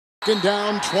Second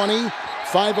down, 20,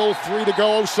 5:03 to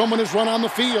go. Someone has run on the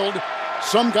field.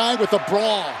 Some guy with a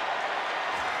bra.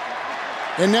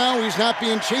 And now he's not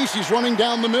being chased. He's running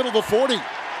down the middle, the 40.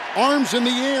 Arms in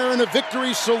the air in a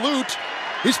victory salute.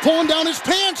 He's pulling down his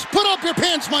pants. Put up your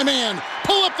pants, my man.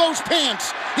 Pull up those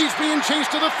pants. He's being chased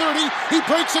to the 30. He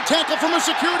breaks a tackle from a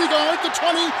security guard. The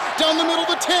 20, down the middle,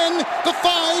 the 10, the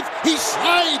 5. He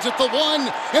slides at the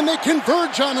 1, and they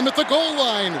converge on him at the goal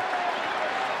line.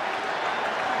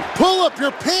 Pull up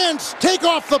your pants, take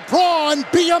off the bra, and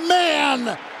be a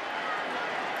man.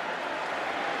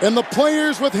 And the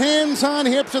players with hands on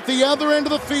hips at the other end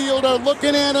of the field are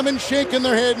looking at him and shaking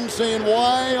their head and saying,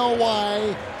 why, oh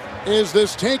why, is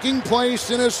this taking place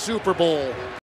in a Super Bowl?